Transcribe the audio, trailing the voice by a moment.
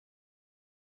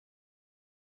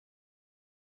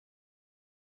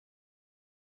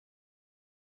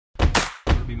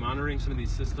monitoring some of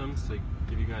these systems to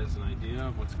give you guys an idea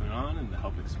of what's going on and to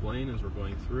help explain as we're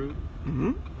going through.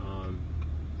 Mm-hmm.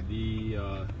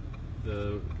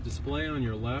 The display on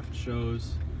your left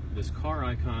shows this car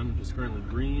icon, which is currently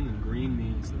green, and green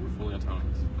means that we're fully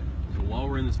autonomous. So while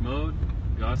we're in this mode,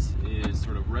 Gus is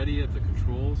sort of ready at the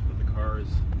controls, but the car is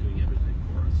doing everything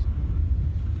for us.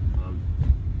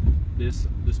 This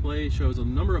display shows a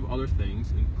number of other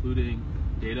things, including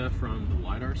data from the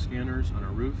LiDAR scanners on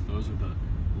our roof. Those are the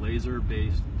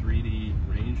laser-based 3D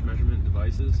range measurement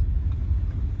devices.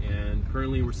 And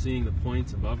currently we're seeing the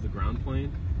points above the ground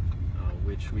plane,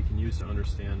 which we can use to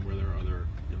understand where there are other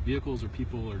vehicles or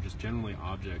people or just generally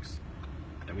objects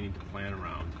that we need to plan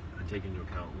around and take into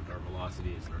account with our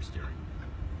velocities and our steering.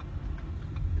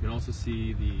 You can also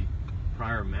see the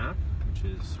prior map, which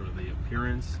is sort of the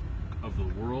appearance of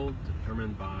the world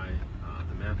determined by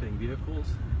the mapping vehicles,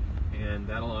 and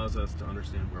that allows us to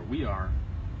understand where we are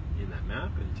in that map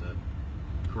and to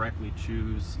correctly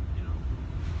choose,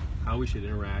 how we should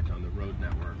interact on the road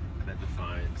network that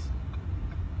defines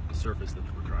the surface that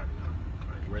we're driving on,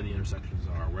 right? Where the intersections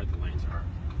are, where the lanes are,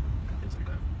 things like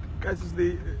that. Guys,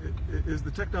 is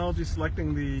the technology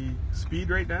selecting the speed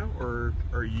right now, or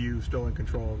are you still in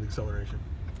control of the acceleration?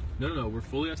 No, we're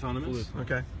fully autonomous.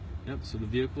 Okay. Yep, so the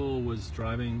vehicle was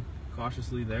driving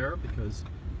cautiously there because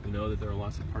we know that there are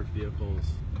lots of parked vehicles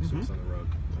on the road.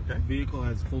 Okay. The vehicle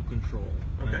has full control.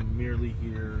 Okay. I'm merely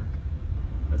here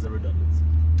as a redundancy.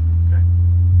 Okay.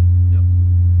 Yep.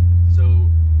 So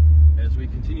as we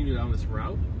continue down this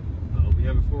route, we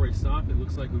have a four-way stop. It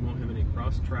looks like we won't have any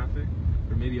cross traffic.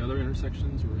 There may be other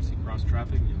intersections where we see cross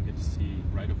traffic and you'll get to see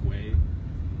right-of-way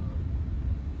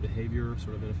behavior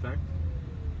sort of in effect.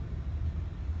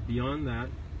 Beyond that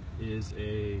is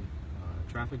a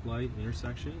traffic light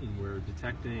intersection, and we're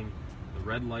detecting the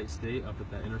red light state up at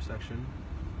that intersection.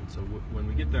 And so when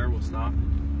we get there, we'll stop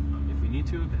if we need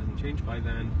to. If it hasn't changed by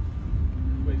then,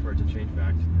 wait for it to change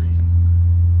back to green.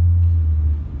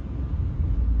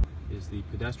 Is the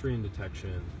pedestrian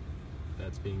detection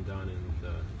that's being done in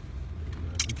the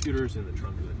computers in the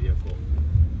trunk of the vehicle.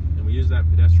 And we use that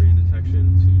pedestrian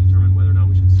detection to determine whether or not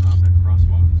we should stop at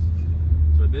crosswalks.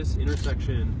 So at this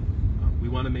intersection, we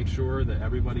want to make sure that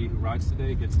everybody who rides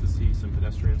today gets to see some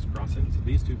pedestrians crossing. So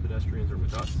these two pedestrians are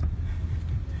with us.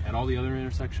 At all the other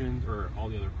intersections or all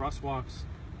the other crosswalks,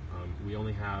 we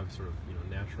only have sort of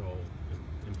natural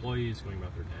employees going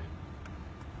about their day.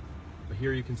 But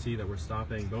here you can see that we're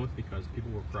stopping both because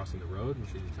people were crossing the road,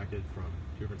 which we detected from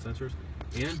two different sensors,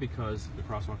 and because the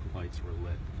crosswalk lights were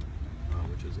lit,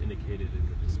 which is indicated in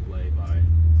the display by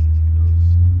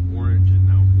those orange and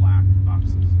now black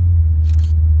boxes.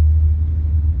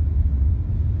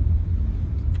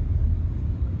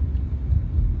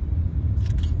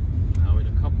 Now in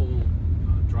a couple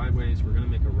driveways, we're going to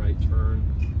make a right turn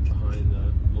behind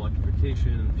the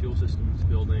electrification and fuel systems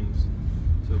buildings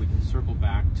so that we can circle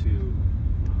back to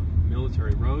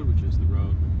Military Road, which is the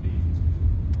road with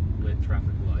the lit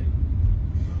traffic light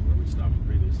where we stopped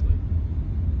previously.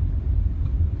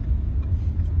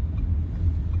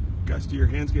 Gus, do your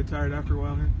hands get tired after a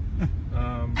while here?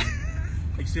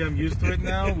 Actually, I'm used to it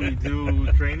now. We do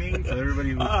training, so everybody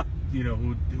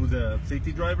who's a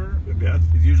safety driver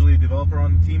is usually a developer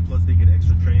on the team. Plus, they get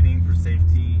extra training for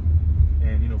safety.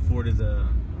 And Ford is a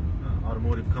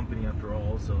automotive company after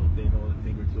all, so they know a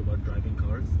thing or two about driving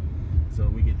cars. So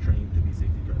we get trained to be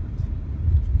safety drivers.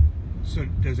 So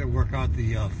does it work out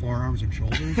the forearms and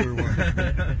shoulders, or what?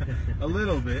 A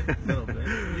little bit.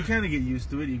 You kind of get used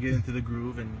to it. You get into the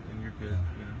groove, and you're good.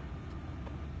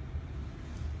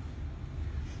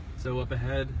 So up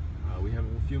ahead, we have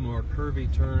a few more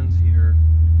curvy turns here,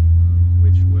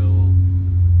 which will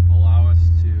allow us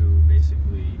to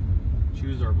basically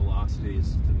choose our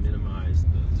velocities to minimize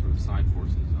the sort of side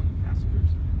forces on the passengers,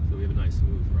 so we have a nice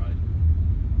smooth ride.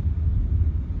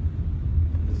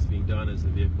 This is being done as the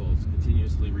vehicle is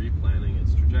continuously replanning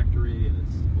its trajectory and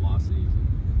its velocities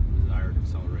and desired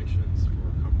accelerations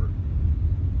for comfort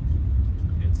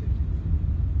and safety.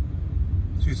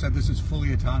 So you said this is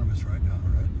fully autonomous right now,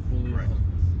 right? Fully Correct. autonomous.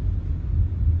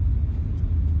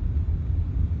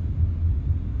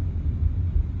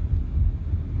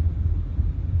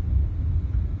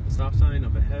 The stop sign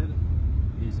up ahead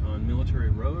is on Military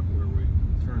Road, where we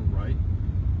turn right.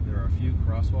 There are a few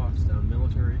crosswalks down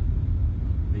Military.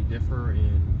 They differ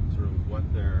in sort of what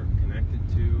they're connected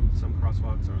to. Some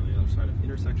crosswalks are on the other side of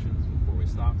intersections with four-way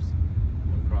stops.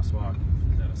 One crosswalk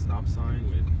is at a stop sign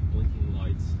with blinking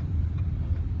lights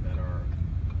that are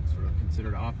sort of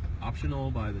considered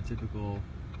optional by the typical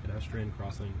pedestrian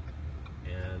crossing.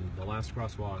 And the last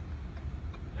crosswalk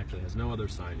actually has no other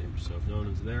signage, so if no one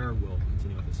is there, we'll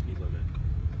continue with the speed limit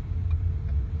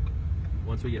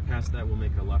Once we get past that, we'll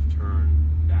make a left turn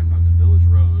back onto Village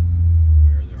Road,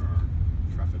 where there are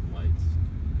traffic lights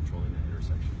controlling that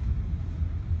intersection.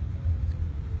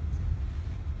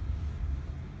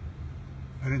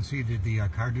 I didn't see, did the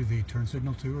car do the turn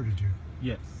signal too, or did you?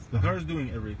 Yes, the car is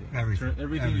doing everything.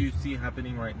 Everything you see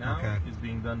happening right now is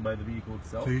being done by the vehicle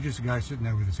itself. So you're just a guy sitting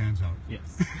there with his hands out?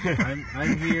 Yes.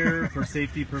 I'm here for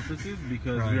safety purposes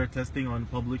because we are testing on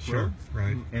public roads.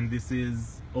 Right. And this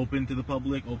is open to the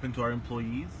public, open to our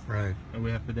employees. Right. And we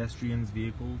have pedestrians,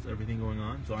 vehicles, everything going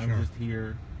on. So I'm just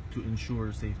here to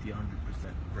ensure safety 100%.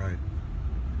 Right.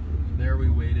 There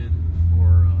we waited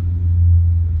for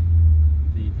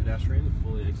the pedestrian to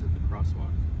fully exit the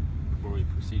crosswalk before we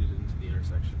proceeded into the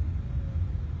intersection.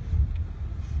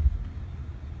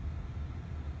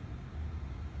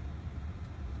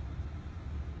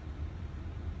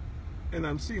 And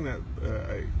I'm seeing that.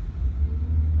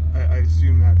 I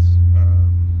assume that's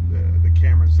the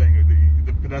camera saying that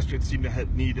the pedestrians seem to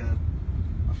need a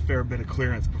fair bit of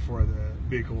clearance before the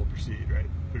vehicle will proceed. Right?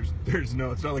 There's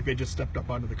no. It's not like they just stepped up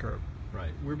onto the curb.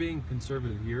 Right. We're being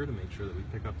conservative here to make sure that we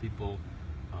pick up people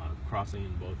crossing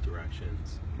in both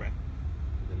directions. Right.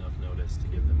 With enough notice to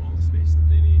give them all the space that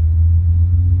they need.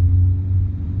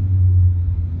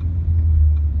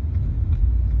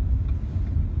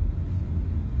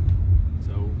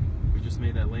 So we just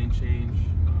made that lane change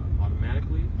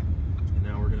automatically, and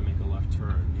now we're going to make a left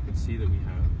turn. You can see that we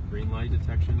have green light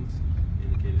detections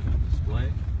indicated on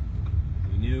display.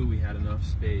 We knew we had enough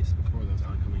space before those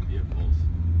oncoming vehicles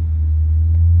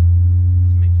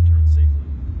to make the turn safely.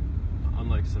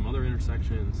 Unlike some other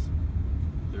intersections,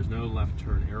 there's no left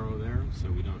turn arrow there, so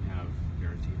we don't have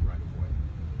guaranteed right of way.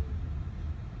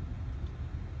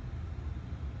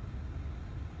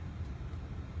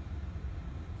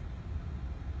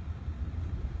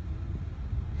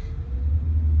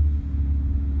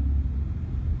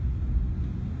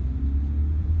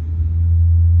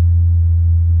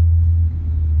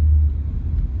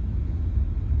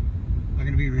 I'm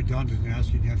going to be redundant and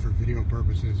ask you again for video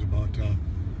purposes about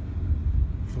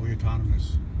fully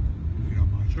autonomous, if you don't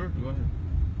mind. Sure, go ahead.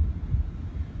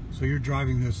 So you're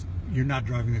driving this, you're not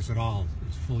driving this at all,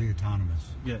 it's fully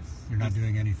autonomous. Yes. You're not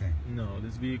doing anything. No,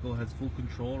 this vehicle has full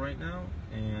control right now,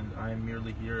 and I'm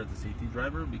merely here as a safety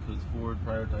driver because Ford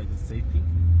prioritizes safety.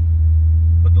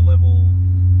 But the level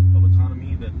of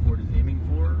autonomy that Ford is aiming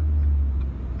for,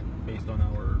 based on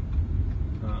our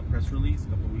press release a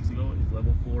couple of weeks ago, is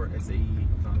level 4 SAE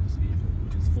autonomous vehicle,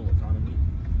 which is full autonomy.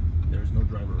 There's no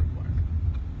driver required.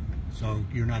 So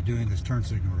you're not doing this turn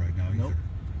signal right now either? Nope.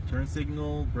 Turn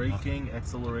signal, braking,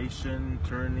 acceleration,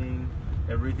 turning,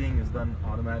 everything is done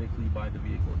automatically by the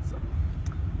vehicle itself.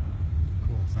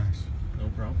 Cool, thanks. No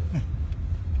problem.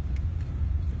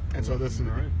 And so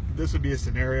this would be a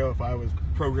scenario if I was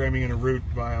programming in a route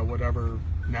via whatever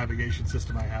navigation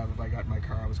system I have. If I got in my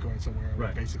car, I was going somewhere. I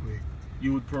would basically.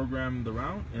 You would program the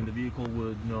route, and the vehicle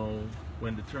would know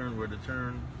when to turn, where to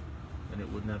turn, and it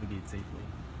would navigate safely.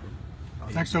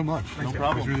 Thanks so much. No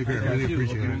problem. It was really great. Really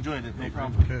appreciate it. You enjoyed it. No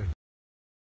problem. Okay.